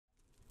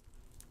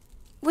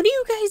What are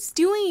you guys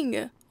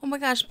doing? Oh my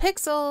gosh,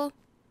 Pixel.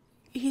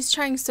 He's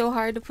trying so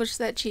hard to push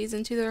that cheese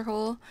into their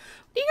hole.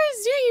 What are you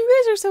guys doing?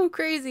 You guys are so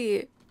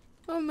crazy.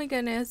 Oh my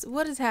goodness.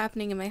 What is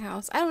happening in my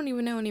house? I don't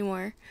even know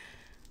anymore.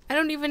 I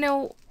don't even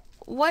know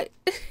what...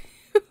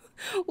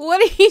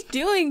 What are you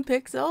doing,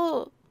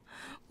 Pixel?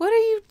 What are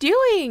you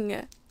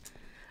doing?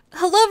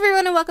 Hello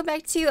everyone and welcome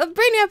back to a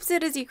brand new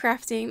episode of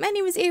DaVincing. My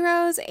name is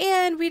Erose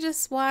and we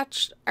just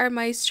watched our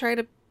mice try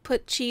to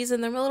put cheese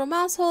in their little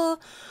mouse hole.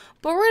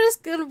 But we're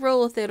just gonna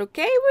roll with it,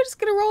 okay? We're just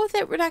gonna roll with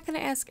it. We're not gonna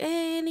ask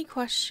any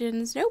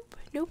questions. Nope.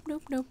 Nope.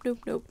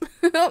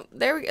 Oh,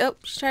 there we go. Oh,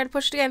 she's trying to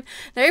push it again.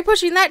 Now you're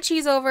pushing that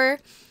cheese over.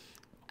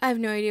 I have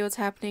no idea what's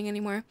happening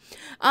anymore.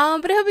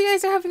 But I hope you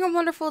guys are having a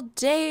wonderful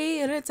day.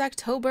 And it's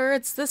October.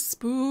 It's the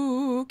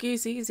spooky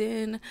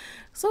season.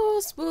 So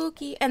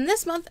spooky. And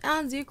this month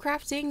on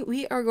DaVincing,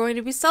 we are going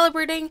to be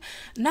celebrating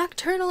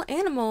nocturnal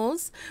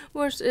animals,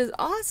 which is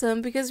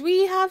awesome because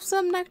we have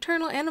some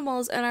nocturnal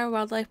animals in our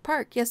wildlife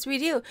park. Yes, we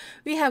do.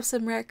 We have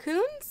some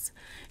raccoons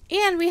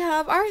and we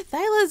have our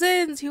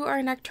thylacines, who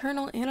are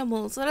nocturnal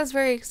animals. So that is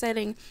very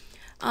exciting.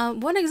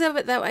 One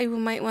exhibit that I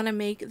might want to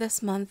make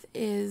this month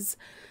is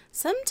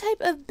some type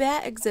of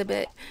bat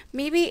exhibit,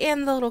 maybe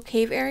in the little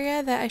cave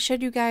area that I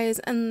showed you guys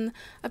in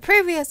a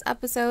previous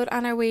episode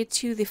on our way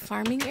to the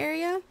farming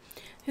area.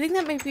 I think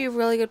that might be a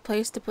really good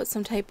place to put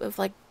some type of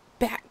like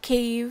bat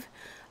cave.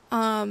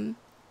 But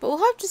we'll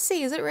have to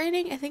see. Is it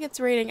raining? I think it's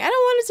raining. I don't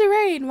want it to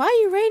rain. Why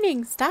are you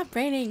raining? Stop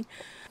raining.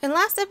 In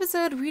last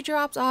episode, we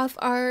dropped off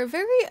our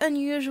very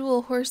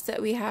unusual horse that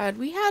we had.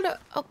 We had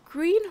a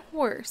green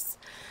horse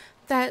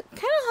that kind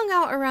of hung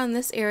out around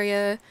this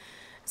area.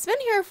 It's been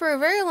here for a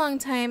very long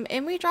time,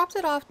 and we dropped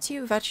it off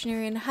to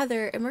veterinarian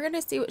Heather, and we're going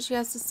to see what she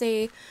has to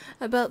say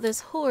about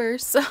this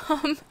horse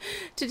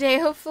today.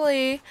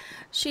 Hopefully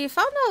she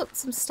found out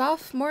some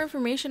stuff, more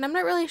information. I'm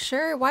not really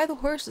sure why the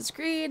horse is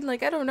green.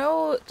 Like, I don't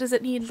know, does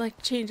it need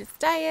like change its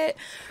diet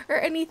or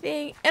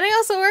anything? And I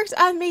also worked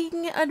on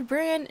making a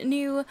brand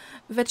new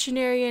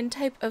veterinarian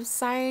type of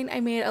sign.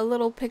 I made a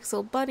little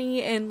pixel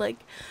bunny and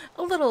like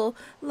a little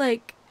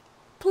like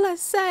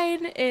plus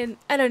sign, and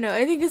I don't know,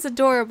 I think it's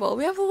adorable.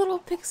 We have a little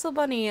pixel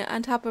bunny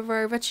on top of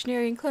our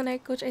veterinarian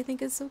clinic, which I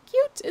think is so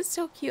cute. It's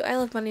so cute. I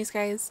love bunnies,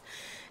 guys.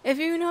 If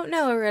you don't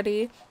know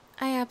already,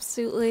 I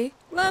absolutely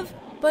love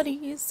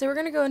bunnies. So we're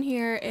gonna go in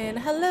here and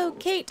hello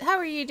Kate, how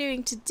are you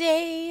doing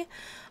today?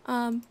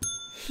 I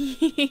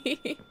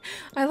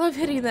love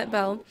hitting that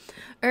bell.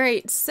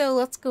 Alright, so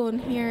let's go in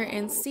here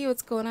and see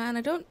what's going on.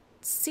 I don't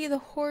see the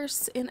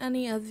horse in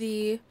any of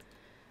the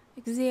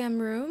exam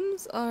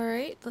rooms.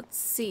 Alright, let's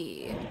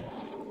see.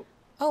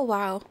 Oh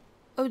wow.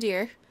 Oh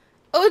dear.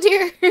 Oh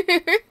dear.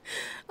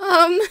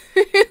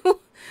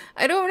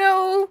 I don't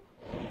know.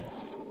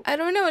 I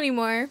don't know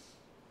anymore.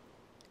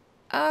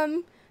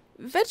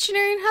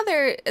 Veterinarian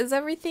Heather, is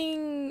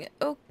everything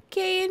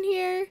okay in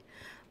here?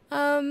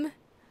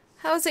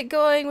 How's it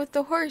going with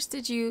the horse? Do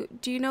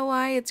you know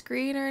why it's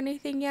green or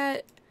anything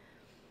yet?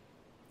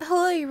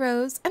 Hello,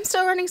 Rose. I'm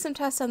still running some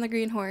tests on the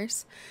green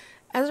horse.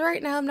 As of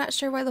right now, I'm not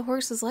sure why the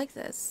horse is like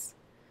this.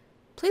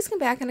 Please come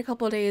back in a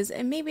couple of days,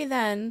 and maybe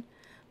then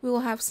we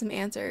will have some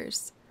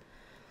answers.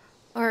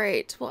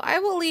 Alright, well, I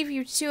will leave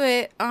you to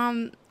it.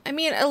 I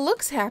mean, it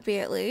looks happy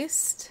at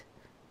least.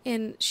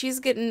 And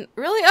she's getting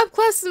really up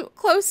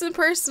close and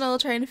personal,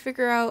 trying to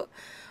figure out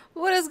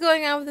what is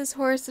going on with this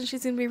horse, and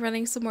she's going to be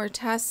running some more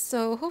tests.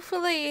 So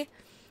hopefully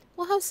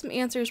we'll have some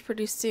answers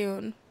pretty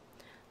soon.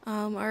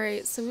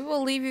 Alright, so we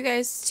will leave you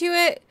guys to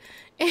it.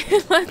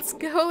 And let's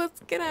go. Let's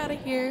get out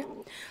of here.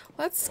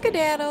 Let's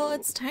skedaddle.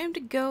 It's time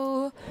to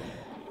go.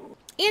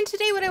 And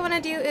today what I want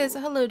to do is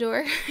hello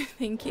door.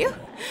 Thank you.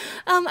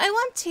 I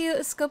want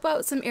to scope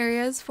out some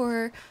areas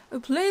for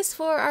a place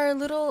for our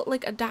little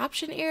like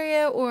adoption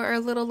area or our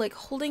little like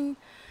holding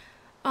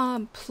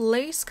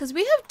place, because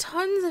we have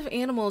tons of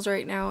animals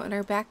right now in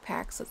our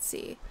backpacks. Let's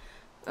see.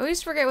 I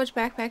always forget which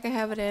backpack I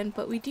have it in,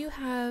 but we do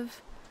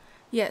have,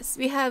 yes,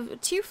 we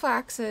have 2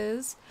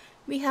 foxes.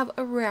 We have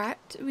a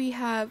rat, we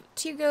have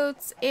 2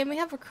 goats, and we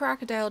have a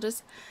crocodile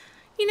just,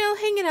 you know,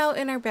 hanging out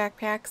in our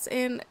backpacks.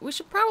 And we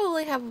should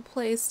probably have a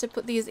place to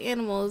put these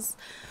animals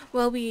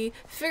while we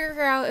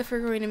figure out if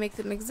we're going to make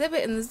them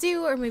exhibit in the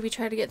zoo or maybe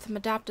try to get them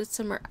adopted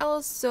somewhere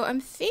else. So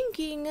I'm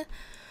thinking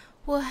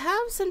we'll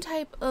have some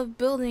type of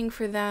building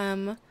for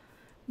them,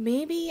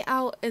 maybe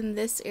out in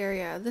this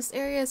area. This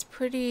area is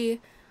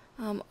pretty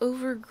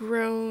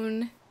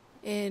overgrown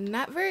and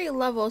not very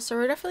level, so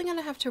we're definitely going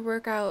to have to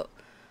work out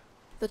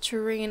the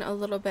terrain a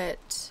little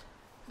bit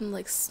and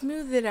like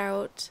smooth it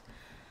out,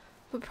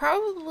 but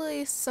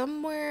probably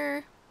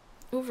somewhere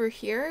over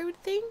here I would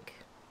think.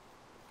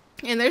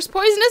 And there's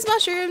poisonous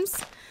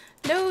mushrooms.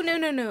 No.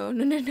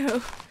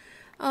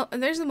 Oh,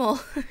 and there's a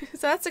mole.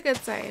 So that's a good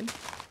sign.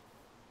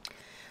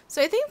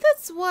 So I think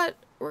that's what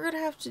we're gonna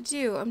have to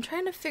do. I'm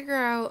trying to figure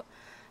out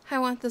how I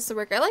want this to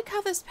work. I like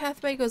how this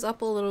pathway goes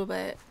up a little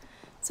bit,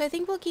 so I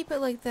think we'll keep it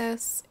like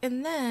this.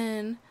 And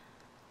then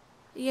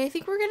yeah, I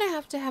think we're gonna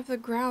have to have the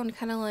ground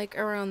kind of like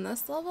around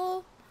this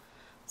level.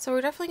 So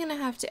we're definitely going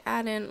to have to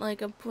add in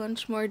like a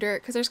bunch more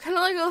dirt because there's kind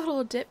of like a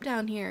little dip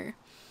down here.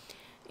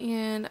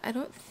 And I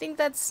don't think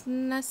that's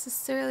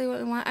necessarily what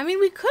we want. I mean,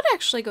 we could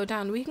actually go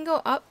down. We can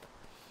go up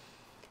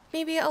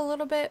maybe a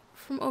little bit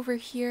from over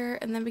here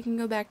and then we can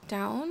go back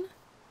down.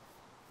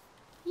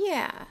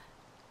 Yeah,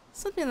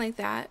 something like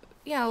that.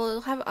 Yeah,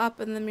 we'll have up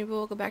and then maybe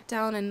we'll go back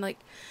down and like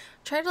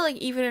try to like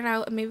even it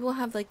out, and maybe we'll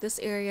have like this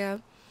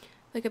area,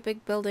 like a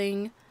big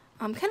building,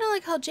 kind of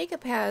like how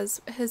Jacob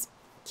has his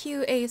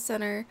QA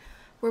center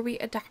where we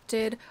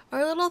adopted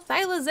our little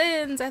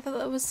thylacines. I thought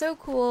that was so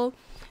cool.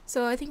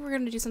 So I think we're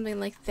going to do something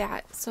like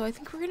that. So I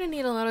think we're going to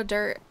need a lot of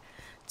dirt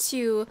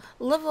to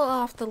level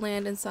off the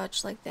land and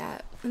such like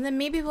that. And then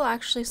maybe we'll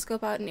actually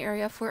scope out an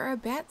area for our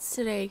bats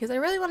today, because I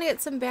really want to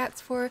get some bats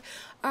for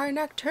our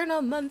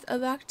nocturnal month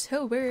of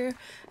October.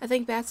 I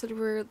think bats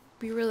would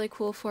be really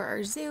cool for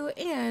our zoo,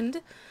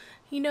 and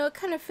you know, it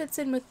kind of fits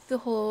in with the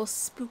whole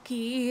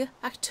spooky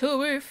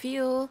October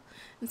feel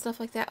and stuff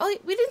like that. Oh,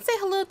 we didn't say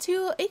hello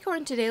to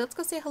Acorn today. Let's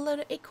go say hello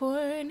to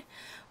Acorn.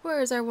 Where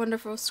is our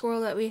wonderful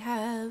squirrel that we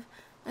have?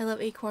 I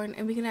love Acorn,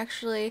 and we can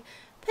actually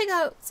pick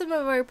out some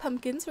of our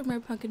pumpkins from our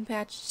pumpkin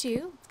patch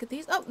too. Let's get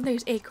these. Oh,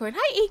 there's Acorn.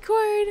 Hi,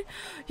 Acorn.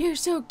 You're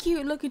so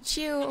cute. Look at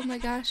you. Oh my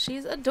gosh,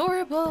 she's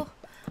adorable.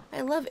 I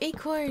love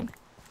Acorn.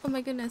 Oh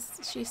my goodness,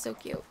 she's so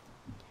cute.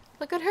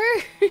 Look at her.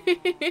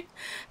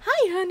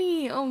 Hi,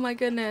 honey. Oh my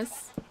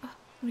goodness. Oh,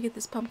 let me get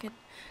this pumpkin.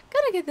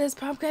 Gotta get this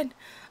pumpkin.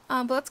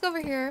 But let's go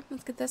over here.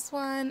 Let's get this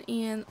one.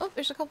 And oh,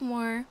 there's a couple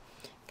more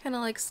kind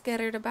of like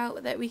scattered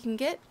about that we can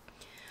get.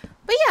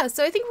 But yeah,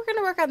 so I think we're going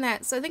to work on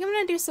that. So I think I'm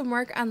going to do some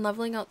work on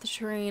leveling out the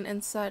terrain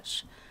and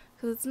such,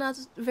 because it's not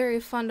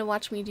very fun to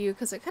watch me do,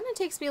 because it kind of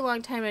takes me a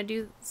long time to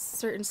do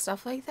certain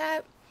stuff like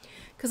that,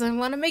 because I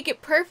want to make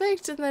it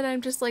perfect, and then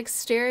I'm just like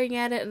staring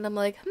at it and I'm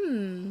like,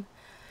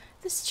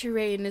 this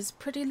terrain is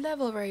pretty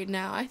level right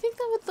now. I think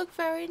that would look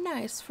very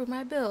nice for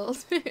my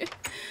build.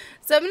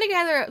 So I'm going to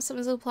gather up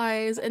some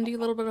supplies and do a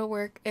little bit of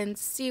work and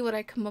see what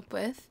I come up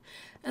with.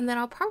 And then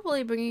I'll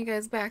probably bring you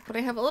guys back when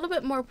I have a little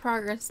bit more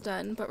progress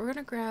done. But we're going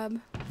to grab,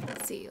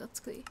 let's see.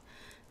 We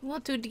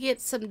want to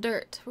get some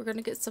dirt. We're going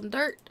to get some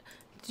dirt,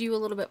 do a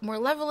little bit more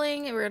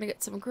leveling, and we're going to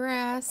get some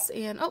grass.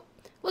 And oh,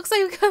 looks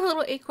like we got a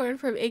little acorn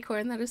from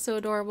Acorn. That is so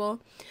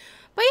adorable.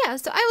 But yeah,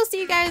 so I will see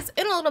you guys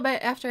in a little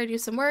bit after I do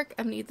some work.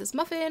 I'm going to eat this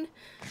muffin,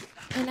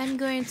 and I'm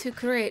going to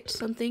create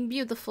something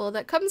beautiful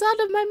that comes out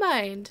of my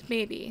mind,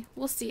 maybe.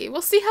 We'll see.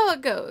 We'll see how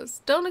it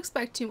goes. Don't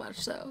expect too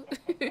much, though.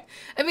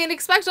 I mean,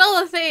 expect all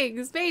the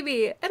things,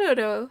 maybe. I don't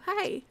know.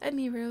 Hi, I'm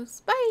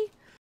Erose. Bye!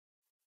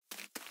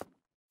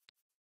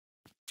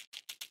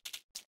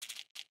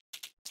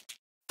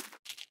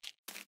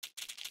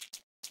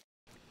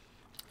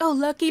 Oh,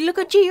 Lucky, look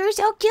at you. You're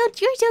so cute.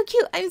 You're so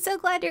cute. I'm so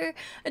glad you're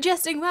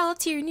adjusting well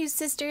to your new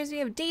sisters. We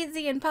have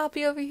Daisy and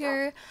Poppy over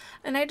here.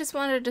 And I just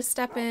wanted to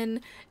step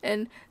in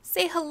and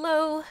say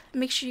hello.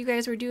 Make sure you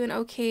guys were doing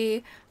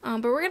okay.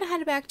 But we're going to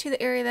head back to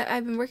the area that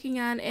I've been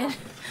working on. And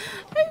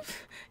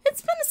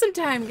it's been some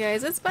time,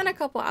 guys. It's been a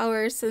couple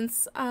hours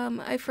since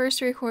I first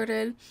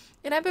recorded.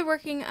 And I've been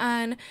working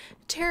on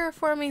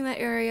terraforming the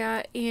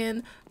area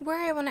and where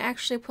I want to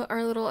actually put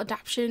our little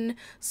adoption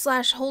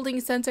 / holding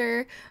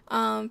center.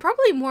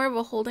 Probably more of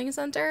a holding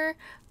center.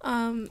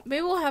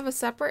 Maybe we'll have a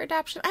separate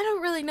adoption. I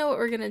don't really know what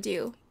we're going to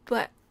do.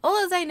 But all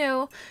as I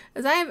know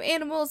is I have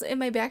animals in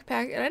my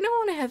backpack. And I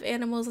don't want to have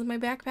animals in my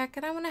backpack.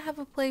 And I want to have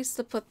a place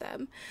to put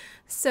them.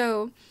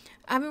 So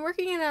I've been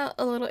working in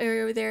a little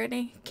area over there. And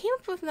I came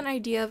up with an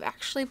idea of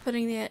actually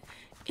putting it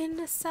in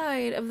the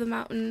side of the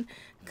mountain,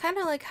 kind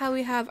of like how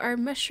we have our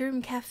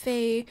mushroom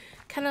cafe,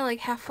 kind of like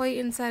halfway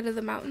inside of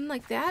the mountain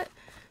like that.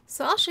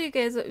 So I'll show you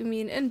guys what we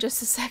mean in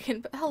just a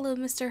second. But hello,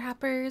 Mr.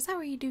 Hoppers, how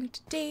are you doing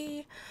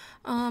today?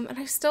 And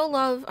I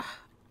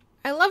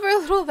love our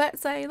little vet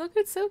sign. Look,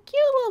 it's so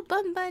cute, little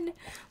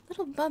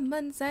bun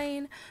bun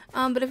sign.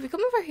 But if we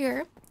come over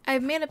here,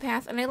 I've made a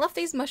path, and I left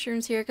these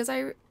mushrooms here because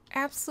I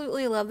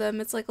absolutely love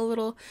them. It's like a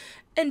little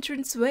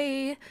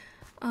entranceway.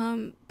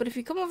 But if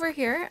you come over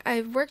here,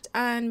 I've worked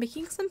on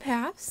making some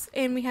paths,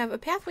 and we have a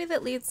pathway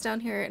that leads down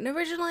here. And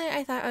originally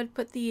I thought I'd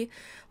put the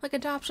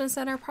adoption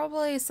center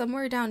probably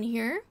somewhere down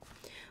here,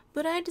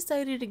 but I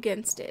decided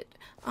against it.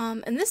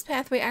 And this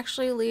pathway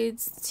actually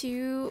leads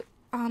to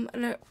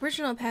an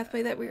original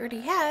pathway that we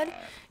already had.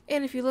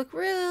 And if you look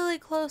really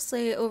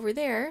closely over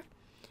there,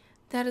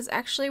 that is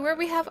actually where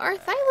we have our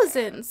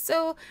thylacines.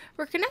 So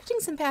we're connecting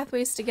some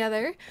pathways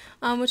together,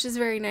 which is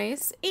very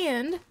nice.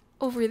 And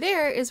over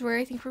there is where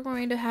I think we're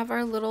going to have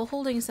our little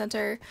holding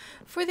center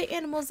for the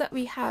animals that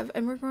we have,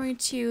 and we're going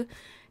to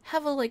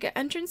have an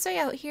entranceway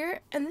out here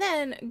and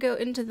then go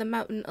into the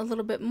mountain a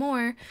little bit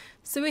more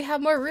so we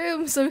have more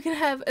room, so we can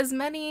have as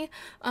many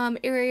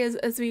areas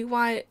as we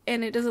want,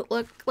 and it doesn't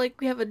look like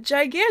we have a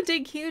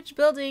gigantic huge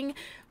building.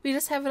 We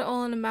just have it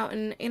all in a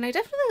mountain. And I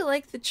definitely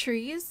like the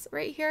trees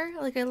right here.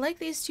 I like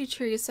these two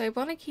trees, so I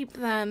want to keep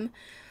them.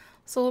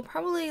 So we'll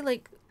probably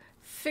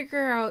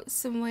figure out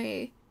some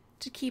way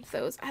to keep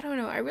those. I don't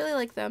know. I really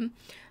like them.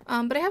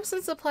 But I have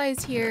some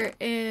supplies here,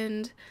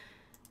 and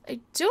I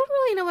don't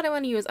really know what I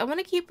want to use. I want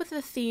to keep with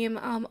the theme.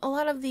 A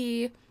lot of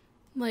the,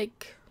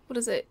 like, what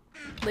is it?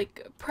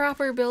 Like,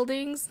 proper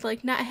buildings,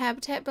 like not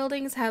habitat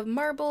buildings, have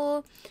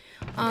marble.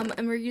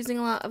 And we're using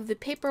a lot of the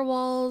paper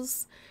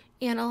walls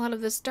and a lot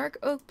of this dark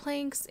oak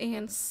planks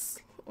and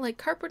like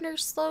carpenter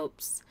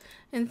slopes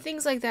and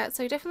things like that.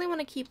 So I definitely want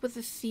to keep with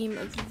the theme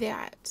of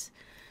that.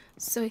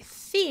 So I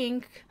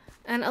think,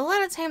 and a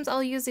lot of times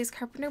I'll use these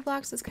carpenter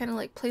blocks as kind of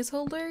like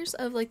placeholders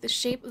of like the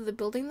shape of the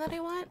building that I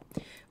want,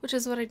 which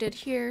is what I did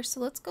here. So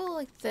let's go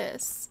like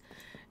this,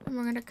 and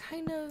we're gonna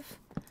kind of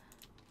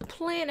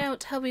plan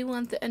out how we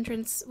want the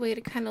entrance way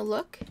to kind of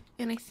look.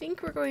 And I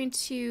think we're going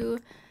to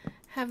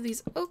have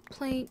these oak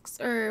planks,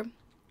 or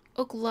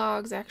oak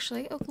logs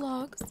actually, oak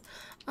logs,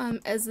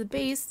 as the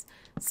base,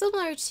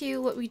 similar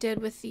to what we did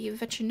with the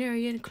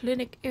veterinarian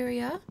clinic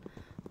area.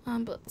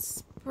 But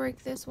let's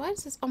break this. Why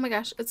is this? Oh my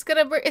gosh, it's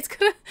gonna break. It's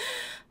gonna.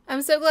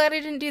 I'm so glad I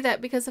didn't do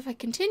that, because if I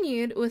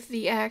continued with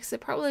the axe,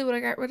 it probably would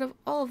have got rid of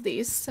all of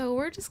these. So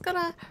we're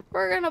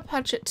gonna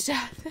punch it to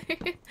death.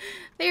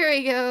 There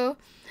we go.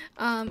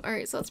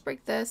 Alright, so let's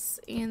break this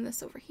and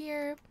this over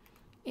here.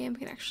 And we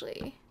can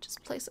actually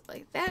just place it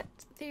like that.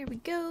 There we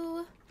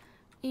go.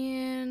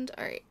 And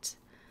alright.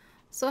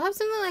 So I have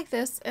something like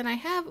this, and I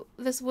have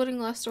this wooden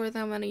glass door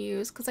that I'm going to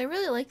use, because I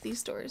really like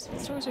these doors.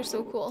 These doors are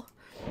so cool.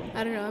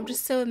 I don't know, I'm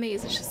just so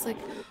amazed. It's just like,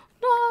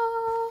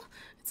 no!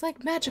 It's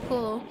like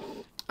magical.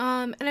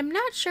 And I'm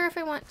not sure if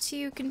I want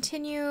to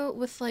continue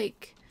with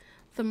like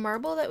the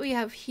marble that we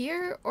have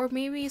here, or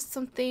maybe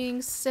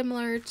something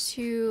similar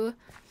to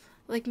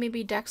like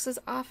maybe Dex's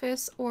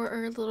office or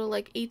our little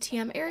like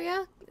ATM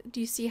area.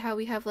 Do you see how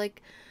we have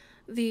like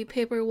the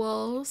paper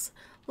walls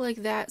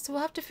like that? So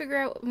we'll have to figure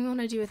out what we want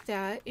to do with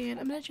that. And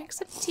I'm gonna drink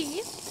some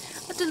tea,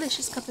 a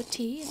delicious cup of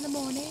tea in the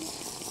morning.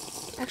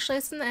 Actually,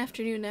 it's in the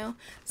afternoon now.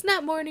 It's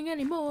not morning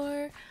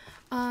anymore.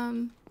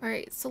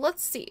 Alright, so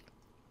let's see.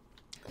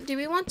 Do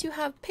we want to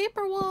have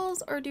paper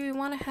walls, or do we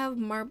want to have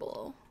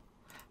marble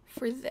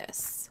for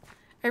this?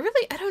 I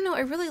don't know, I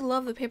really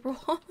love the paper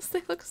walls.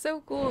 They look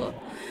so cool.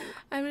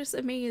 I'm just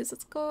amazed.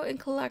 Let's go and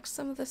collect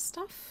some of this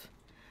stuff.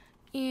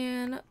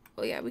 And,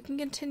 oh yeah, we can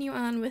continue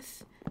on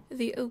with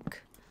the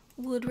oak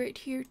wood right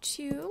here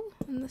too.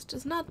 And this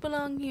does not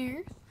belong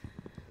here.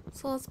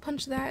 So let's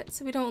punch that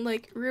so we don't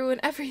like ruin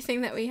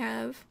everything that we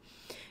have.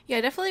 Yeah,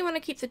 I definitely want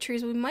to keep the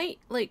trees. We might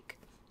like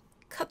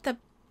cut the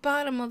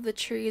bottom of the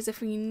trees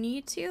if we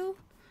need to,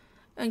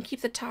 and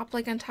keep the top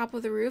like on top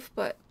of the roof,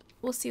 but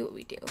we'll see what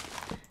we do.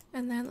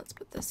 And then let's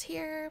put this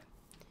here.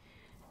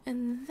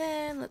 And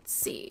then let's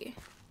see.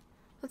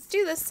 Let's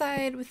do this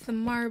side with the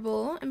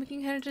marble, and we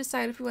can kind of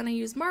decide if we want to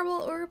use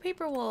marble or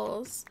paper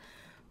walls.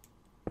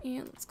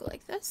 And let's go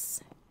like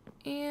this.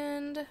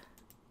 And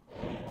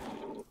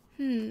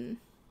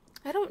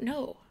I don't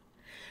know.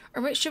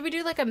 Or wait, should we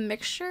do like a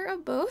mixture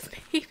of both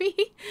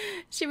maybe?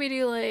 Should we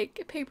do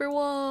like paper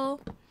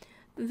wall,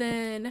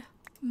 then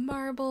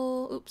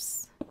marble?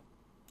 Oops.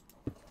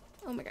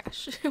 Oh my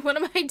gosh. What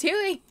am I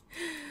doing?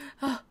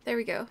 Oh, there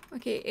we go.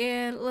 Okay,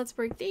 and let's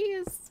break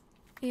these.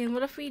 And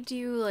what if we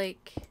do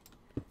like...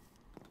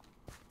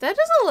 That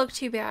doesn't look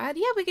too bad.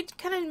 Yeah, we could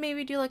kind of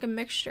maybe do like a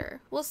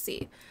mixture. We'll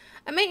see.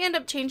 I may end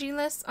up changing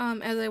this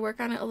as I work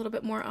on it a little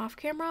bit more off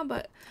camera,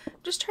 but I'm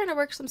just trying to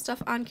work some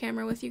stuff on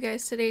camera with you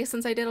guys today,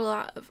 since I did a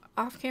lot of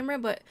off camera,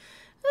 but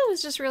it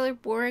was just really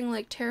boring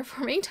like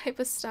terraforming type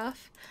of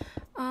stuff.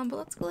 But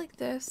let's go like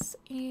this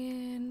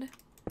and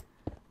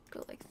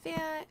go like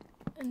that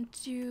and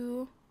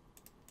do...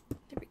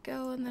 There we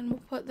go, and then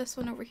we'll put this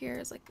one over here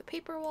as like the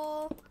paper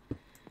wall,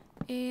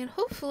 and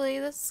hopefully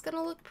this is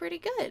gonna look pretty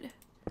good.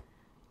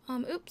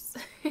 Oops.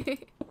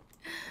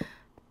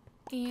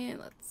 And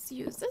let's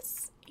use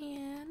this,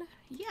 and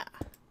yeah.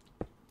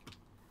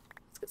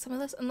 Let's get some of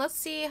this, and let's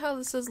see how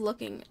this is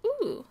looking.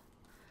 Ooh,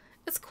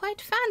 it's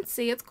quite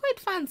fancy. It's quite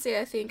fancy,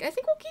 I think. I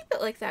think we'll keep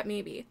it like that,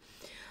 maybe.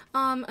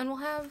 And we'll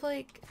have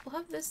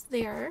this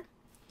there,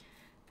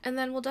 and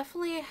then we'll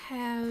definitely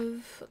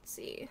have, let's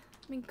see,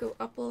 let me go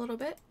up a little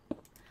bit.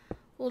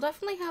 We'll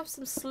definitely have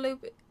some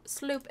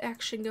slope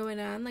action going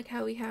on, like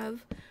how we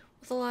have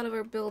with a lot of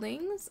our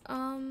buildings.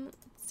 Let's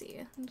see,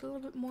 a little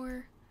bit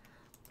more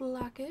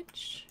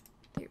blockage.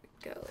 There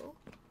we go.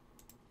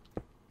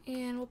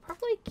 And we'll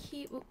probably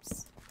keep,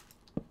 oops,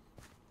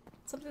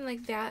 something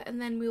like that,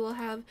 and then we will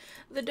have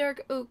the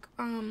dark oak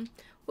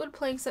wood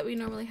planks that we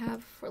normally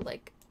have for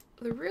like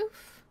the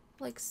roof,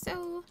 like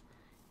so.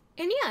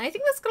 And yeah, I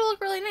think that's gonna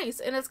look really nice,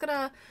 and it's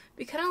gonna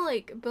be kind of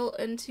like built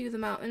into the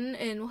mountain,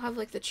 and we'll have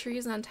like the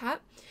trees on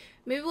top.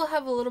 Maybe we'll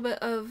have a little bit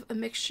of a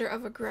mixture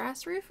of a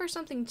grass roof or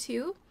something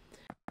too.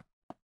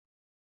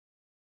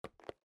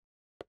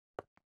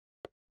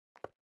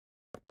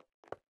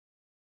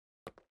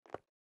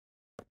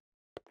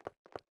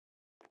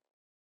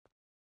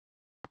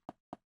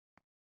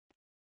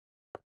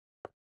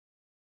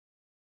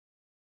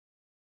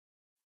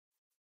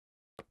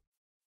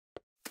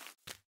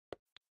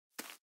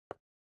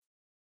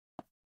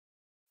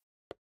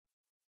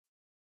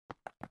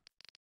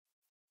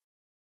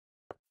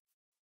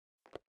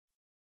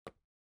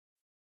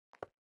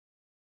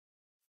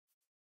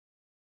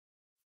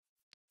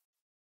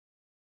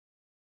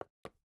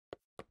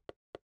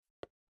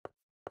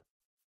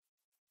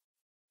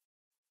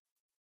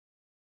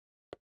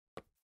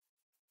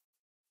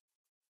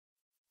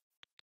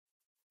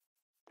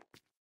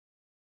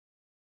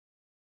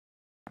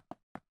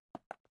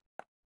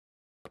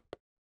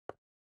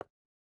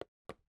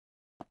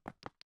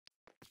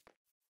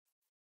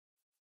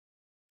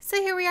 So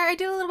here we are. I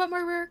did a little bit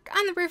more work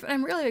on the roof, and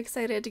I'm really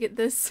excited to get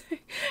this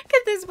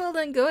get this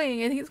building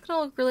going. I think it's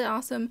gonna look really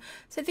awesome.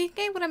 So I think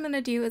what I'm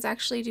gonna do is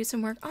actually do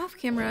some work off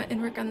camera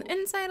and work on the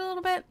inside a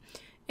little bit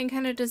and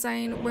kind of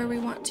design where we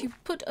want to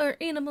put our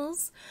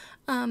animals.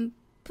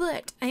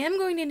 But I am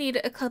going to need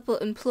a couple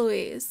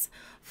employees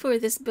for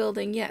this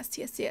building. Yes,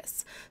 yes,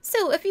 yes.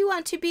 So if you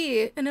want to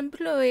be an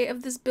employee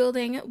of this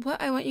building,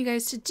 what I want you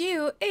guys to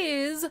do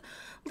is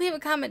leave a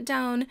comment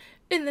down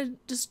in the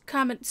just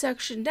comment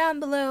section down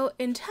below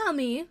and tell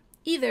me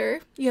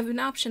either you have an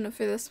option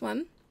for this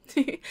one,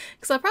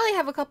 because I'll probably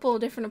have a couple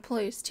of different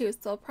employees too,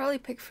 so I'll probably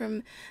pick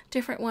from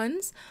different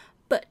ones.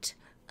 But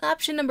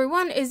option number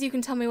one is you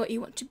can tell me what you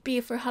want to be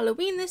for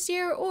Halloween this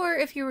year, or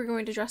if you were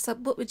going to dress up,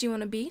 what would you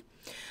want to be?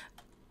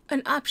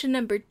 And option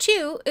number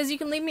two is you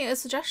can leave me a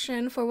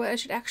suggestion for what I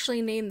should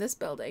actually name this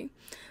building.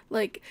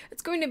 Like,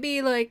 it's going to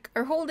be like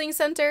our holding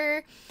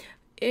center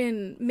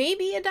in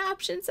maybe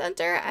adoption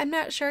center. I'm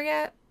not sure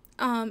yet.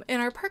 And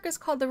our park is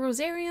called the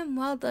Rosarium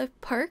Wildlife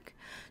Park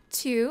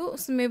too.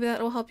 So maybe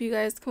that will help you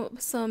guys come up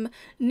with some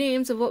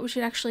names of what we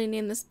should actually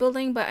name this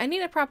building. But I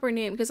need a proper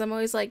name because I'm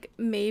always like,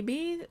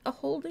 maybe a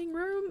holding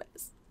room,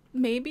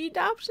 maybe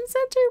adoption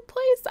center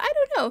place, I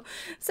don't know.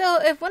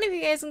 So if one of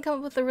you guys can come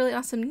up with a really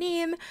awesome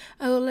name,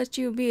 I will let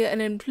you be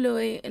an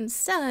employee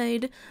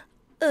inside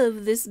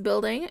of this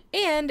building.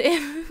 And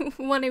if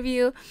one of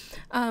you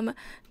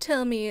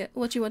tell me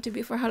what you want to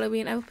be for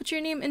Halloween, I will put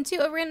your name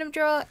into a random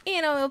draw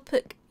and I will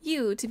pick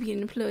you to be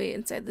an employee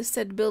inside the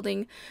said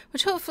building,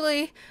 which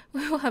hopefully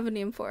we will have a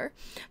name for.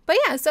 But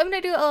yeah, so I'm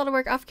gonna do a lot of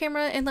work off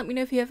camera, and let me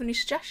know if you have any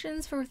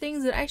suggestions for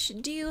things that I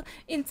should do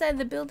inside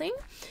the building.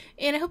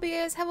 And I hope you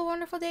guys have a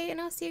wonderful day,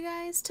 and I'll see you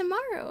guys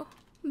tomorrow.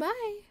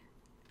 Bye.